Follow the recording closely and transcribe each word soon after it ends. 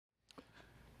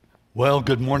Well,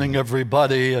 good morning,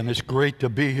 everybody, and it's great to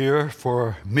be here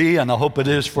for me, and I hope it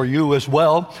is for you as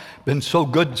well. Been so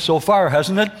good so far,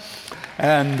 hasn't it?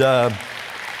 And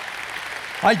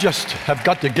I just have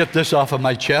got to get this off of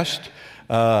my chest.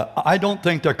 I don't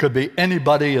think there could be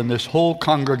anybody in this whole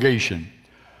congregation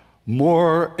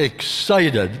more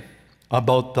excited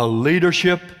about the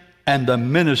leadership and the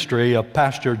ministry of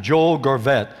Pastor Joel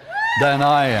Gorvet than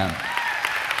I am.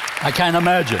 I can't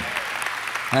imagine.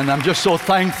 And I'm just so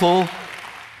thankful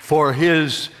for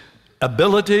his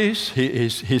abilities,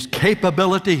 his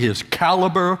capability, his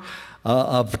caliber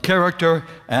of character.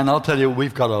 And I'll tell you,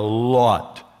 we've got a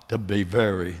lot to be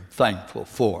very thankful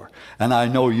for. And I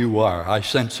know you are. I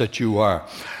sense that you are.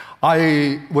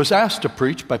 I was asked to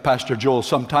preach by Pastor Joel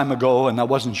some time ago, and I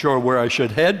wasn't sure where I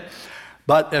should head.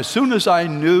 But as soon as I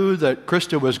knew that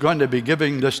Krista was going to be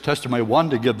giving this testimony,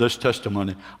 wanted to give this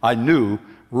testimony, I knew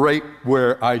right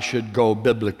where I should go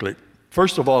biblically.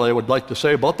 First of all, I would like to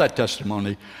say about that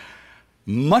testimony,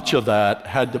 much of that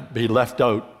had to be left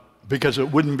out because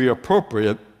it wouldn't be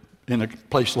appropriate in a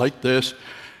place like this,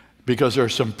 because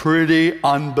there's some pretty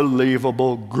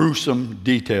unbelievable, gruesome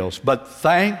details. But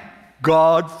thank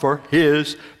God for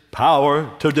His power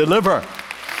to deliver.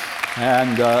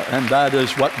 And that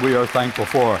is what we are thankful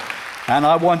for. And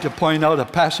I want to point out a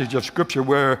passage of Scripture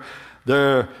where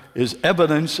there is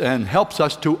evidence and helps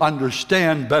us to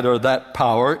understand better that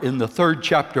power in the 3rd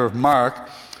chapter of Mark.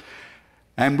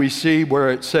 And we see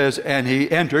where it says, and he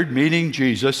entered, meaning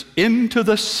Jesus, into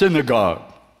the synagogue.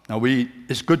 Now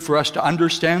it's good for us to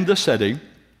understand the setting.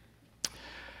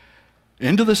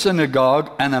 Into the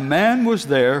synagogue, and a man was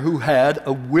there who had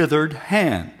a withered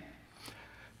hand.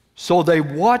 So they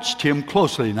watched him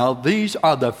closely. Now these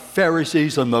are the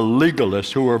Pharisees and the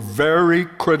legalists who are very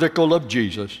critical of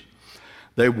Jesus.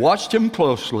 They watched him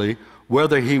closely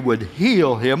whether he would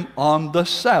heal him on the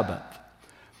Sabbath,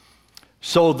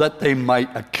 so that they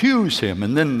might accuse him.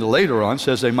 And then later on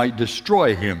says they might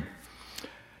destroy him.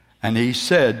 And he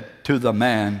said to the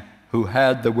man who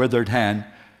had the withered hand,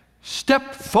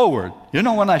 step forward. You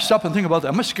know, when I stop and think about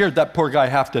that, I'm scared that poor guy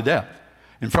half to death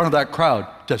in front of that crowd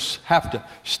to have to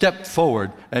step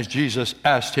forward as Jesus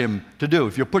asked him to do,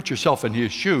 if you put yourself in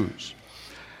his shoes.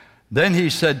 Then he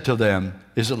said to them,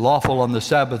 is it lawful on the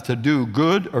Sabbath to do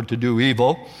good or to do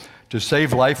evil, to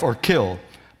save life or kill?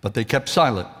 But they kept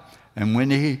silent. And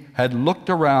when he had looked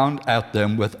around at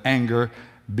them with anger,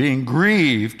 being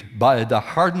grieved by the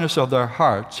hardness of their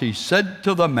hearts, he said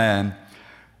to the man,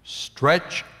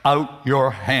 stretch out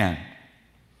your hand.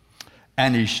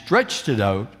 And he stretched it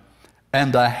out,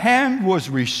 and the hand was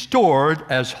restored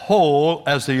as whole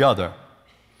as the other.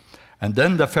 And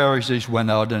then the Pharisees went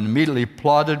out and immediately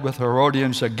plotted with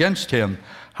Herodians against him,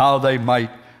 how they might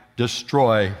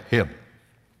destroy him.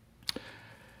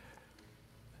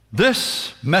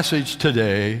 This message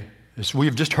today, as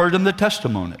we've just heard in the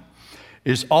testimony,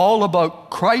 is all about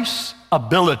Christ's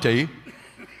ability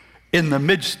in the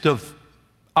midst of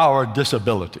our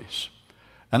disabilities.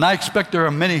 And I expect there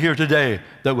are many here today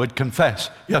that would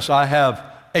confess, yes, I have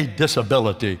a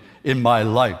disability in my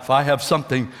life. I have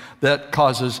something that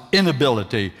causes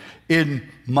inability in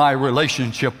my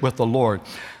relationship with the Lord.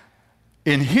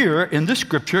 In this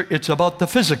scripture, it's about the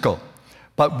physical.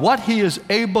 But what he is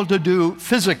able to do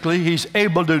physically, he's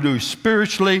able to do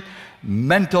spiritually,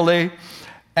 mentally,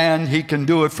 and he can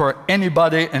do it for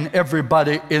anybody and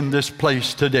everybody in this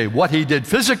place today. What he did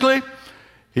physically,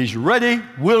 he's ready,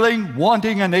 willing,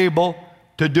 wanting, and able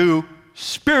to do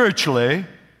spiritually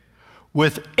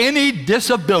with any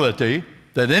disability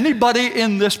that anybody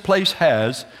in this place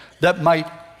has that might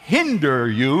hinder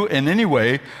you in any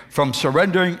way from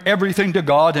surrendering everything to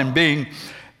God and being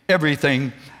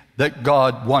everything that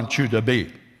God wants you to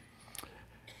be.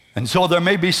 And so there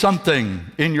may be something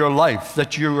in your life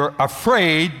that you're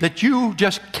afraid that you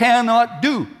just cannot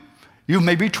do. You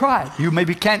maybe tried. You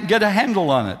maybe can't get a handle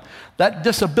on it. That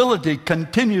disability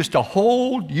continues to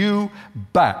hold you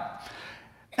back.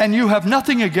 And you have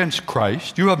nothing against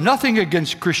Christ. You have nothing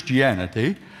against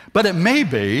Christianity. But it may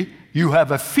be you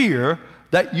have a fear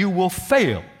that you will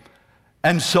fail.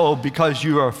 And so because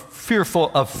you are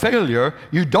fearful of failure,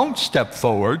 you don't step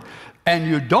forward and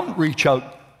you don't reach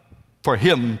out for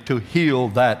him to heal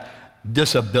that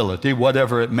disability,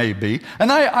 whatever it may be.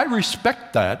 And I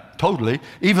respect that totally,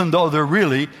 even though there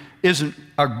really isn't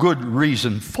a good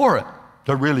reason for it.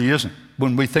 There really isn't.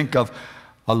 When we think of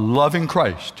a loving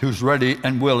Christ who's ready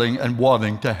and willing and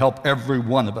wanting to help every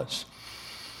one of us.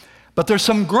 But there's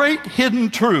some great hidden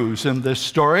truths in this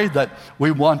story that we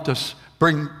want to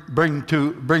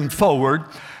bring forward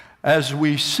as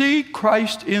we see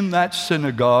Christ in that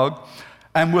synagogue,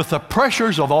 and with the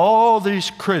pressures of all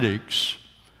these critics,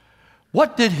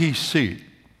 What did he see?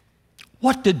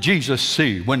 What did Jesus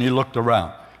see when he looked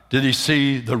around? Did he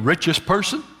see the richest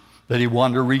person? That he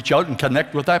wanted to reach out and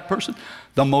connect with that person?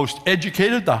 The most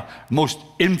educated, the most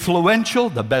influential,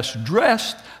 the best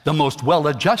dressed, the most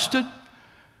well-adjusted?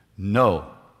 No.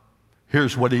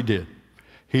 Here's what he did.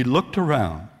 He looked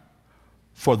around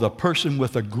for the person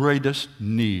with the greatest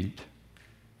need,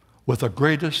 with the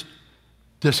greatest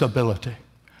disability.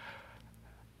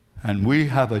 And we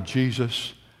have a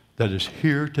Jesus that is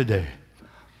here today,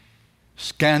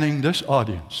 scanning this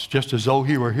audience just as though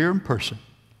he were here in person.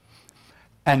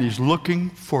 And he's looking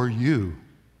for you.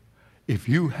 If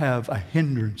you have a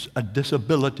hindrance, a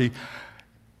disability,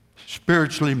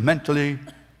 spiritually, mentally,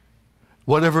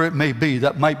 whatever it may be,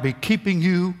 that might be keeping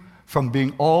you from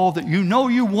being all that you know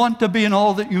you want to be and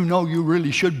all that you know you really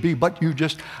should be, but you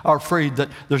just are afraid that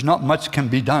there's not much can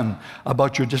be done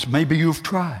about your maybe you've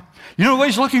tried. You know what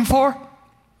he's looking for?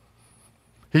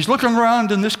 He's looking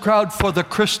around in this crowd for the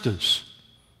Christas,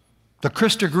 the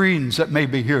Christa Greens that may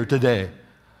be here today,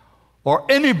 or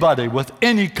anybody with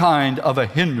any kind of a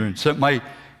hindrance that might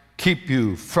keep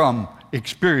you from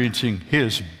experiencing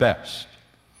his best.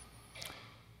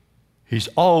 He's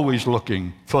always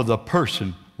looking for the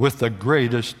person with the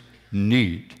greatest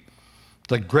need,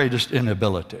 the greatest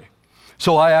inability.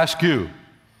 So I ask you,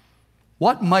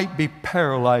 what might be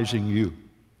paralyzing you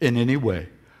in any way?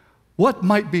 What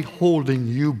might be holding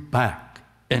you back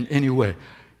in any way?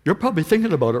 You're probably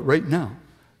thinking about it right now.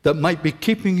 That might be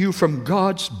keeping you from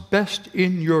God's best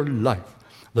in your life.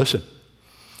 Listen,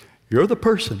 you're the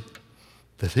person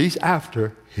that he's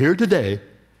after here today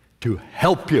to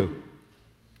help you.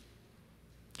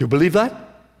 Do you believe that?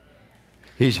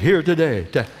 He's here today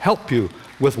to help you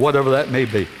with whatever that may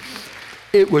be.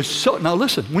 It was so, now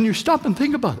listen, when you stop and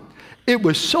think about it, it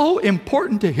was so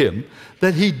important to him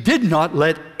that he did not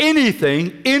let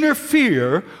anything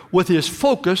interfere with his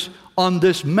focus on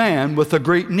this man with a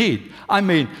great need. I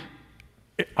mean,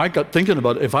 I got thinking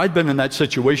about it. If I'd been in that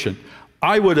situation,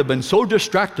 I would have been so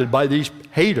distracted by these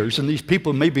haters and these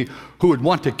people maybe who would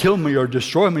want to kill me or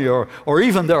destroy me or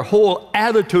even their whole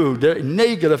attitude, their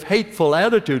negative, hateful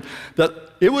attitude, that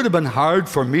it would have been hard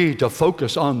for me to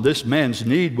focus on this man's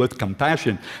need with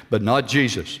compassion, but not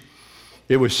Jesus.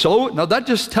 It was so, now that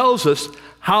just tells us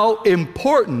how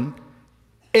important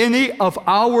any of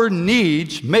our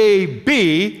needs may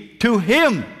be to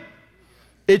him.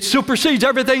 It supersedes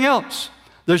everything else.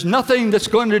 There's nothing that's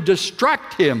going to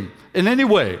distract him in any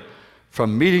way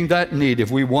from meeting that need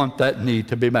if we want that need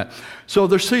to be met. So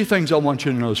there's three things I want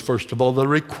you to notice. First of all, the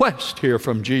request here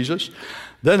from Jesus.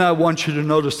 Then I want you to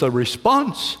notice the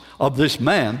response of this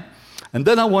man. And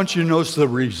then I want you to notice the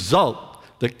result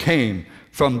that came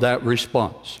from that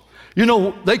response. You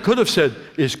know, they could have said,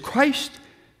 is Christ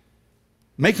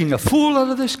making a fool out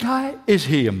of this guy? Is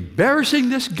he embarrassing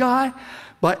this guy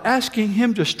by asking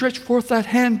him to stretch forth that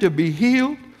hand to be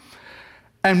healed?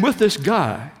 And with this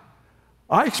guy,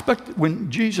 I expect when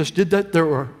Jesus did that, there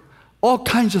were all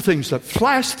kinds of things that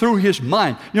flashed through his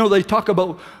mind. You know, they talk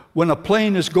about when a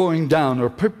plane is going down or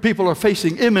people are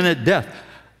facing imminent death,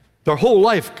 their whole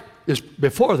life is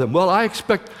before them. Well, I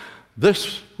expect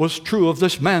this was true of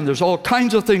this man. There's all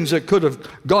kinds of things that could have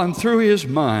gone through his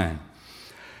mind.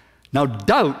 Now,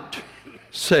 doubt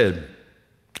said,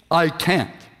 I can't.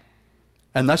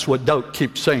 And that's what doubt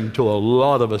keeps saying to a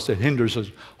lot of us. It hinders us,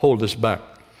 holds us back.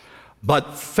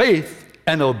 But faith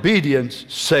and obedience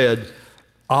said,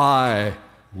 I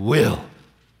will.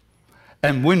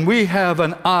 And when we have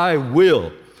an I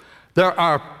will, there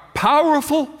are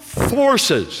powerful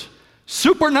forces,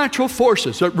 supernatural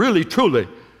forces that really, truly,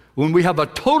 when we have a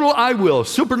total I will,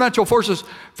 supernatural forces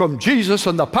from Jesus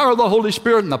and the power of the Holy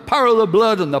Spirit and the power of the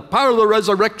blood and the power of the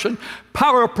resurrection,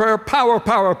 power of prayer,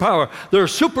 power. There are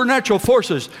supernatural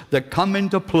forces that come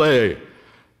into play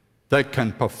that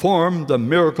can perform the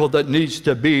miracle that needs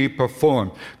to be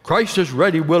performed. Christ is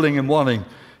ready, willing, and wanting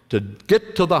to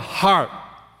get to the heart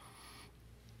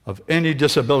of any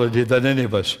disability that any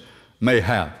of us may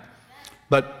have.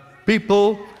 But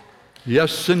people,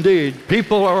 yes indeed,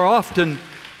 people are often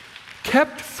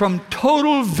kept from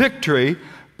total victory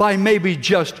by maybe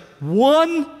just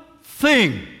one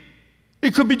thing.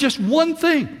 It could be just one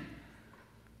thing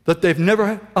that they've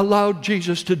never allowed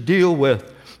Jesus to deal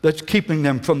with that's keeping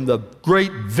them from the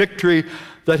great victory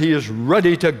that he is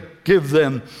ready to give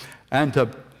them and to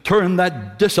turn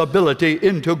that disability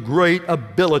into great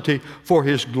ability for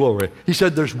his glory. He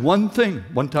said there's one thing,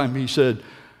 one time he said,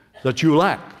 that you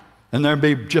lack. And there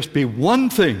may just be one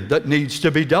thing that needs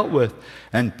to be dealt with.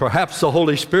 And perhaps the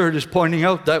Holy Spirit is pointing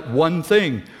out that one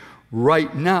thing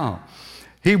right now.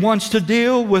 He wants to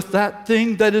deal with that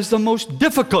thing that is the most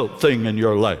difficult thing in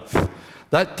your life.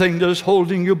 that thing that is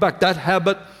holding you back, that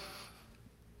habit,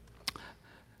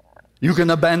 you can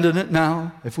abandon it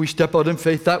now if we step out in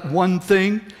faith. That one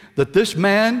thing that this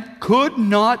man could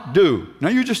not do. Now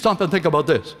you just stop and think about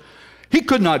this. He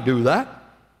could not do that.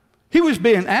 He was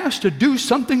being asked to do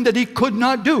something that he could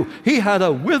not do. He had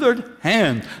a withered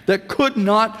hand that could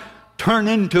not turn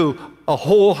into a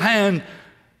whole hand,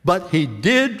 but he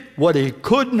did what he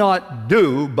could not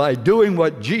do by doing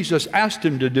what Jesus asked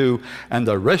him to do, and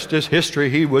the rest is history.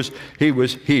 He was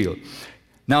healed.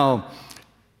 Now,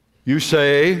 you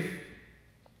say,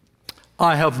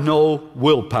 I have no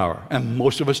willpower, and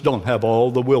most of us don't have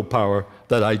all the willpower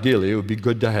that ideally it would be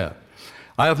good to have.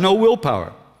 I have no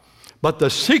willpower. But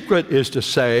the secret is to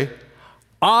say,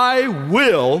 I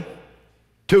will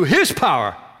to his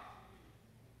power.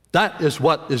 That is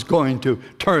what is going to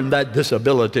turn that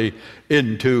disability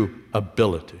into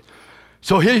ability.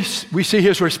 So we see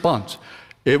his response.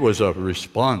 It was a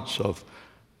response of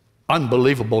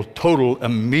unbelievable, total,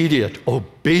 immediate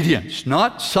obedience.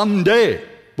 Not someday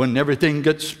when everything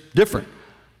gets different,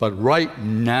 but right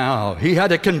now. He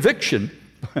had a conviction.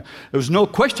 There was no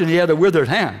question he had a withered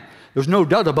hand. There's no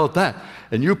doubt about that.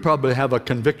 And you probably have a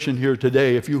conviction here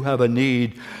today, if you have a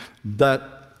need, that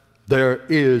there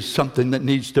is something that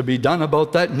needs to be done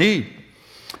about that need.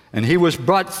 And he was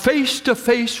brought face to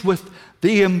face with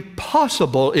the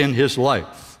impossible in his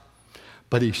life.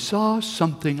 But he saw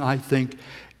something, I think,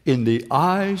 in the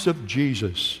eyes of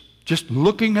Jesus, just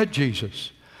looking at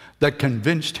Jesus, that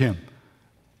convinced him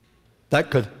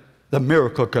that the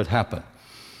miracle could happen.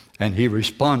 And he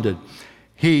responded.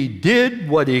 He did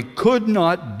what he could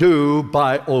not do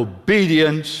by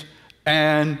obedience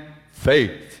and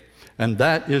faith. And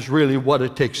that is really what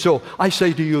it takes. So I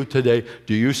say to you today,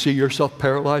 do you see yourself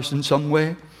paralyzed in some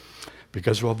way?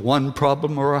 Because of one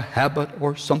problem or a habit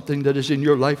or something that is in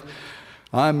your life?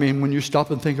 I mean, when you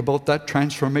stop and think about that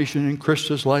transformation in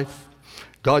Chris's life,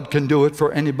 God can do it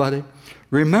for anybody.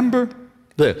 Remember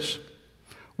this.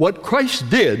 What Christ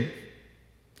did,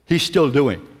 he's still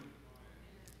doing.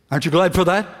 Aren't you glad for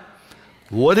that?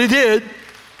 What he did,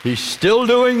 he's still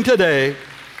doing today.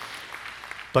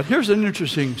 But here's an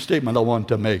interesting statement I want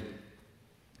to make.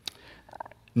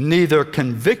 Neither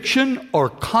conviction or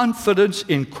confidence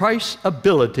in Christ's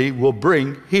ability will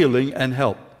bring healing and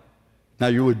help. Now,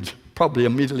 you would probably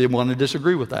immediately want to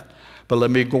disagree with that. But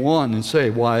let me go on and say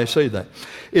why I say that.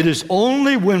 It is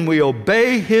only when we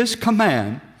obey his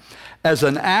command as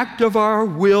an act of our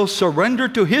will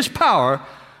surrendered to his power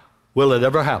will it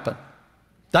ever happen.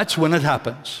 That's when it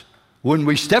happens. When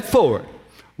we step forward,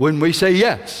 when we say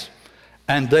yes,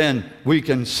 and then we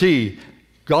can see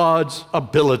God's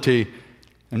ability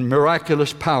and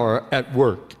miraculous power at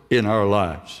work in our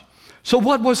lives. So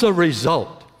what was the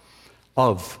result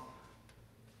of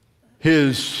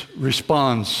his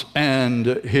response and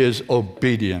his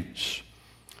obedience?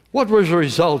 What was the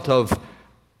result of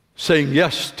saying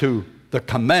yes to the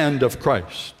command of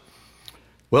Christ?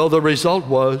 Well, the result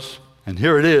was, and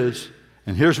here it is,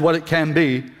 and here's what it can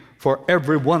be for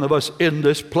every one of us in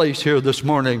this place here this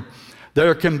morning.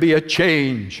 There can be a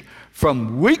change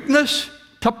from weakness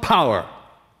to power,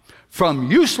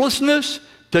 from uselessness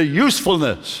to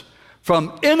usefulness,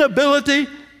 from inability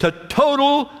to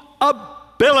total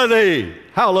ability.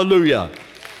 Hallelujah.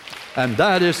 And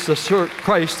that is the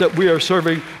Christ that we are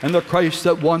serving, and the Christ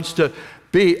that wants to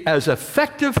be as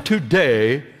effective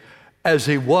today as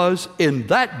he was in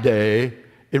that day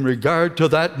in regard to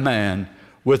that man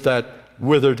with that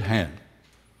withered hand.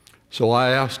 So I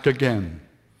ask again,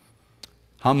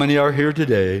 how many are here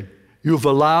today? You've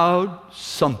allowed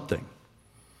something,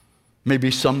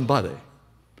 maybe somebody,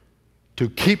 to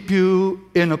keep you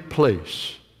in a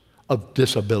place of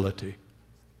disability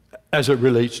as it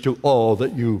relates to all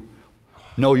that you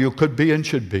know you could be and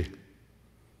should be.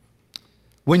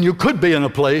 When you could be in a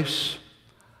place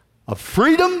of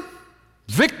freedom,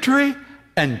 victory,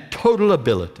 and total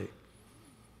ability.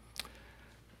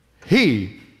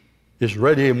 He is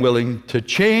ready and willing to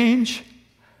change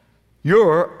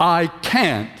your I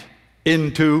can't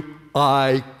into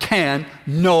I can,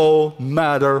 no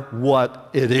matter what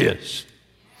it is.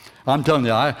 I'm telling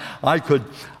you, I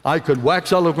could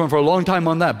wax eloquent for a long time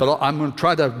on that, but I'm going to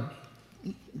try to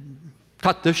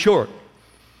cut this short.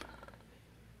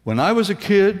 When I was a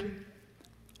kid,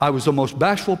 I was the most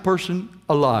bashful person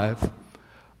alive.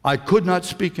 I could not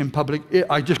speak in public.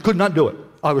 I just could not do it.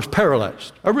 I was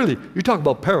paralyzed. You talk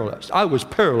about paralyzed. I was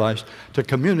paralyzed to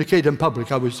communicate in public.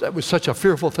 That was such a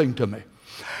fearful thing to me.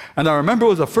 And I remember it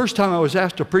was the first time I was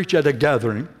asked to preach at a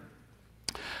gathering.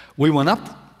 We went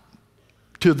up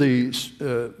to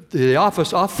the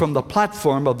office off from the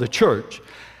platform of the church,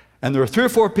 And there were 3 or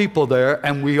 4 people there,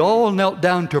 and we all knelt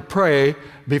down to pray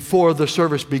before the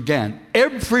service began.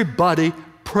 Everybody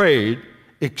prayed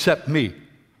except me.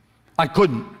 I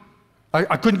couldn't.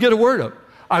 I couldn't get a word up.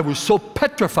 I was so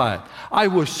petrified. I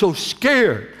was so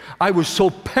scared. I was so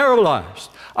paralyzed.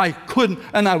 I couldn't,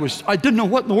 and I didn't know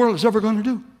what in the world I was ever going to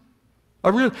do.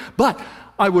 But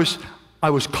I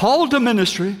was called to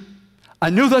ministry. I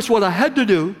knew that's what I had to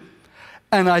do,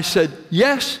 and I said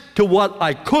yes to what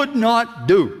I could not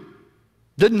do.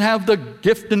 Didn't have the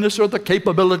giftedness or the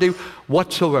capability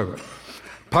whatsoever.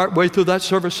 Partway through that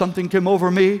service, something came over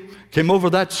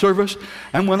that service,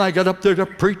 and when I got up there to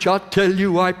preach, I'll tell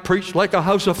you, I preached like a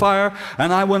house of fire,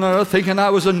 and I went out thinking I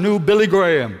was a new Billy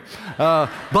Graham.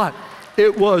 But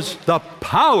it was the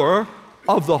power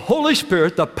of the Holy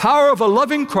Spirit, the power of a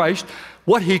loving Christ,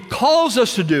 what He calls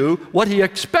us to do, what He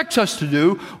expects us to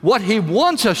do, what He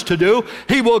wants us to do.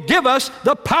 He will give us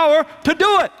the power to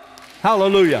do it.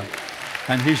 Hallelujah.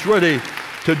 And He's ready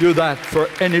to do that for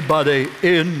anybody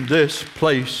in this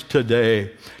place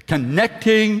today.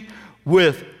 Connecting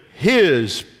with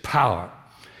His power.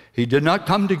 He did not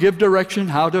come to give direction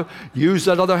how to use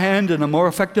that other hand in a more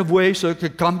effective way so it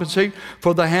could compensate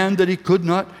for the hand that He could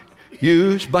not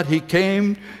use, but He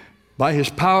came by His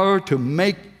power to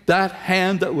make that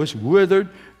hand that was withered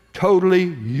totally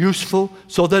useful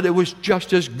so that it was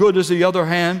just as good as the other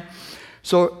hand.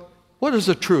 So what is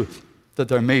the truth that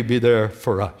there may be there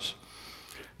for us?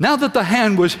 Now that the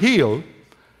hand was healed,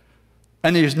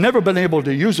 and he's never been able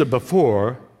to use it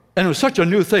before, and it was such a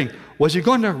new thing, was he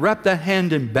going to wrap that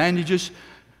hand in bandages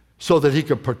so that he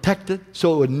could protect it,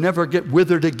 so it would never get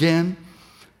withered again,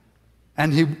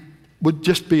 and he would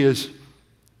just be as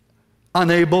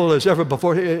unable as ever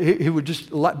before? He would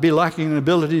just be lacking in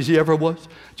abilities he ever was,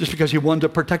 just because he wanted to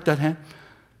protect that hand?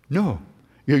 No.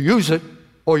 You use it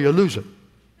or you lose it.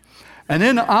 And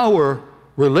in our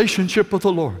relationship with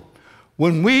the Lord,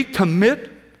 when we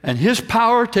commit and His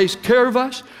power takes care of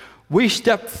us, we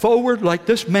step forward like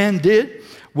this man did.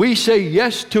 We say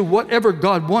yes to whatever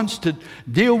God wants to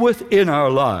deal with in our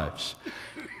lives.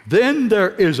 Then there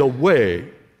is a way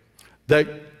that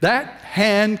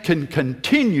hand can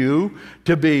continue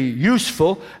to be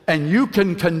useful, and you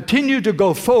can continue to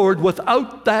go forward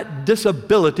without that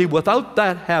disability, without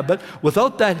that habit,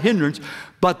 without that hindrance.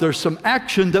 But there's some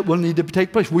action that will need to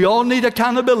take place. We all need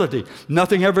accountability.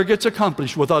 Nothing ever gets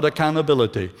accomplished without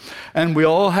accountability. And we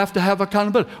all have to have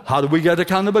accountability. How do we get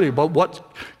accountability? But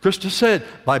what Krista said,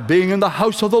 by being in the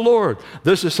house of the Lord.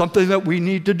 This is something that we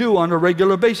need to do on a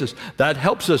regular basis. That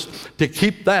helps us to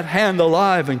keep that hand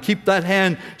alive and keep that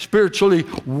hand spiritually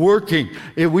working.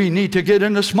 We need to get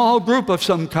in a small group of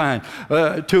some kind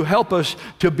to help us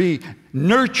to be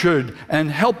nurtured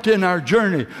and helped in our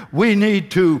journey. We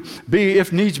need to be,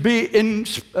 if needs be, in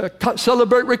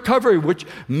Celebrate Recovery, which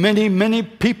many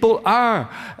people are,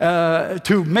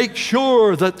 to make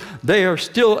sure that they are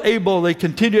still able, they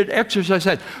continue to exercise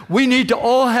that. We need to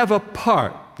all have a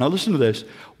part. Now listen to this.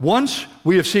 Once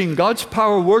we have seen God's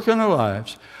power work in our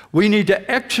lives, we need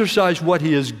to exercise what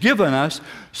He has given us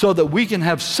so that we can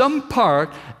have some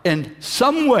part in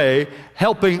some way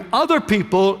helping other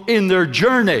people in their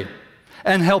journey,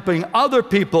 and helping other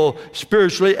people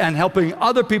spiritually, and helping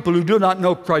other people who do not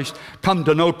know Christ come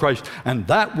to know Christ. And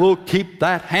that will keep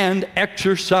that hand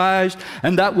exercised,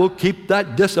 and that will keep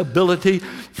that disability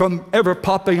from ever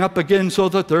popping up again, so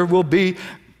that there will be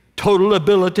total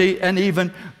ability and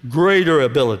even greater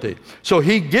ability. So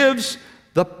He gives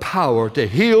the power to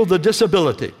heal the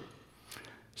disability.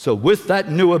 So with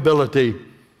that new ability,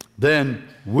 then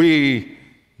we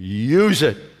use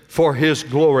it for His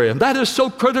glory. And that is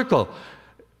so critical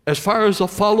as far as the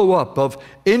follow-up of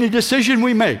any decision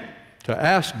we make, to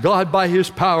ask God by His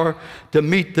power to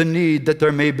meet the need that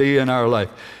there may be in our life.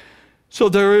 So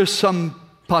there is some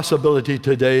possibility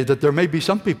today that there may be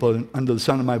some people under the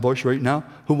sound of my voice right now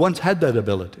who once had that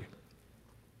ability.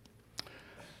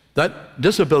 That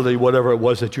disability, whatever it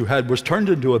was that you had, was turned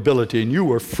into ability, and you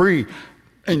were free,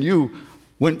 and you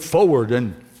went forward,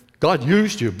 and God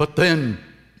used you, but then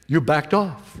you backed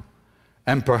off.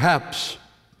 And perhaps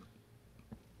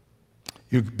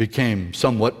you became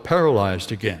somewhat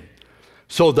paralyzed again,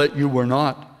 so that you were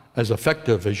not as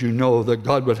effective as you know that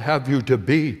God would have you to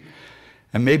be.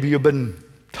 And maybe you've been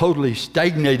totally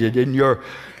stagnated in your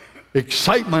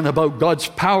excitement about God's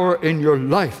power in your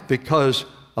life because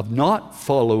of not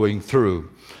following through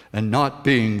and not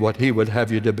being what He would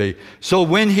have you to be. So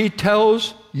when He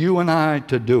tells you and I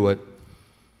to do it,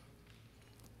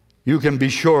 you can be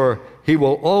sure He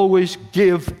will always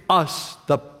give us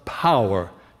the power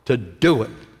to do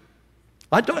it.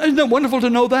 Isn't it wonderful to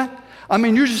know that? I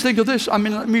mean, you just think of this. I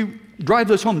mean, let me drive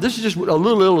this home. This is just a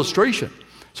little illustration.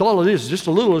 That's all it is, just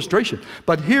a little illustration.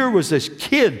 But here was this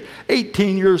kid,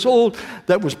 18 years old,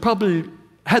 that was probably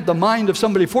had the mind of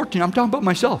somebody 14. I'm talking about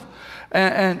myself.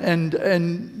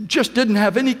 And just didn't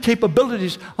have any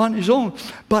capabilities on his own.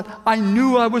 But I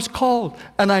knew I was called,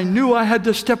 and I knew I had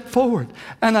to step forward.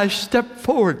 And I stepped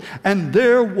forward, and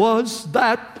there was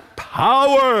that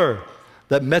power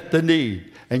that met the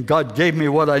need. And God gave me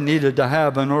what I needed to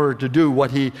have in order to do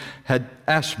what He had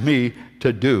asked me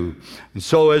to do. And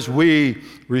so as we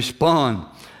respond,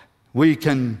 we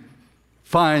can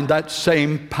find that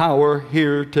same power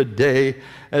here today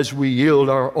as we yield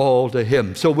our all to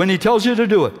Him. So when He tells you to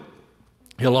do it,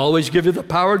 He'll always give you the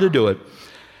power to do it.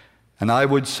 And I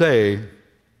would say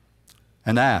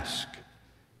and ask,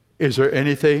 is there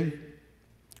anything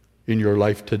in your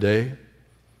life today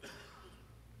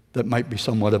that might be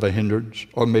somewhat of a hindrance,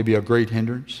 or maybe a great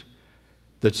hindrance,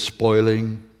 that's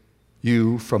spoiling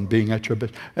you from being at your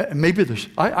best? Maybe there's,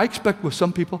 I expect with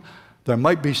some people, there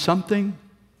might be something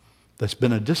that's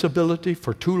been a disability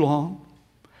for too long,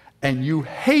 and you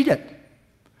hate it.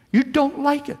 You don't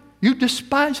like it. You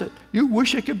despise it. You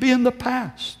wish it could be in the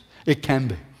past. It can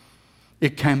be.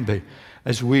 It can be.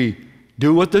 As we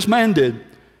do what this man did,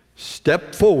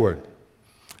 step forward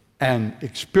and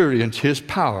experience His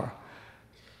power.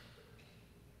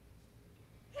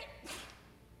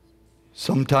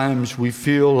 Sometimes we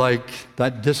feel like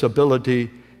that disability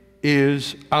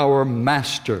is our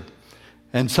master.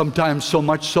 And sometimes so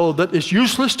much so that it's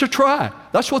useless to try.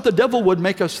 That's what the devil would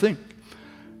make us think.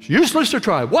 It's useless to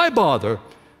try. Why bother?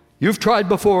 You've tried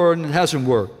before and it hasn't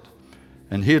worked.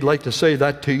 And he'd like to say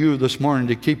that to you this morning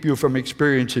to keep you from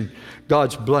experiencing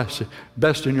God's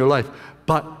best in your life.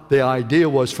 But the idea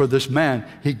was for this man,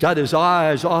 he got his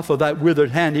eyes off of that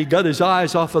withered hand. He got his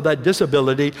eyes off of that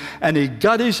disability. And he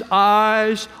got his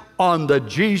eyes on the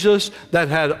Jesus that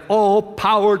had all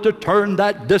power to turn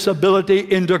that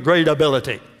disability into great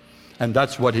ability. And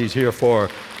that's what He's here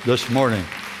for this morning.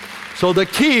 So the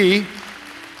key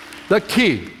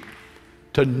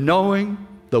to knowing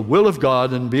the will of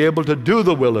God and be able to do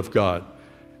the will of God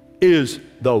is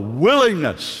the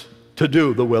willingness to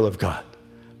do the will of God.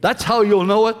 That's how you'll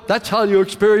know it. That's how you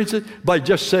experience it, by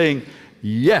just saying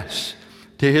yes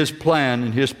to His plan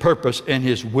and His purpose and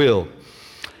His will.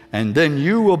 And then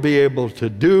you will be able to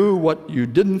do what you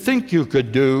didn't think you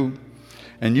could do,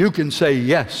 and you can say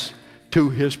yes to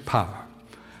His power.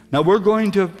 Now we're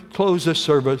going to close this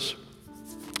service,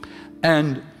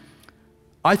 and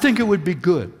I think it would be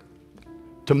good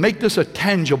to make this a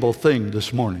tangible thing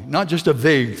this morning, not just a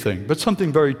vague thing, but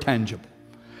something very tangible.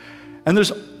 And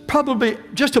there's probably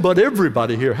just about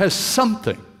everybody here has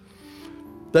something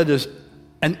that is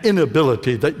an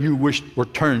inability that you wish were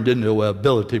turned into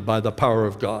ability by the power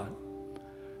of God.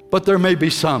 But there may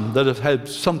be some that have had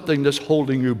something that's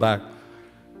holding you back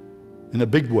in a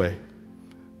big way.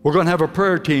 We're going to have a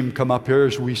prayer team come up here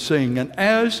as we sing. And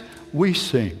as we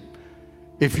sing,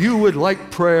 if you would like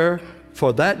prayer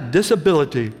for that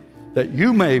disability that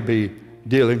you may be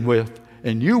dealing with,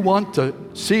 and you want to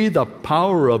see the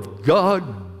power of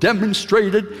God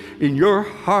demonstrated in your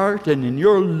heart and in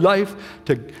your life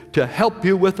to help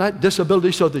you with that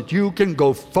disability so that you can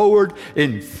go forward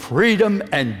in freedom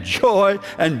and joy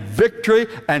and victory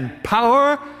and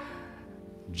power,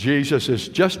 Jesus is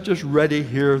just as ready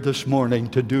here this morning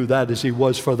to do that as He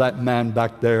was for that man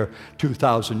back there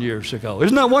 2,000 years ago.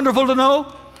 Isn't that wonderful to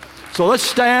know? So let's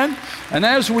stand, and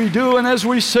as we do and as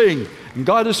we sing, and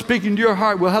God is speaking to your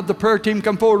heart, we'll have the prayer team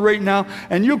come forward right now,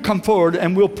 and you come forward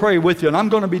and we'll pray with you. And I'm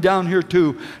going to be down here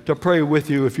too to pray with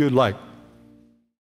you if you'd like.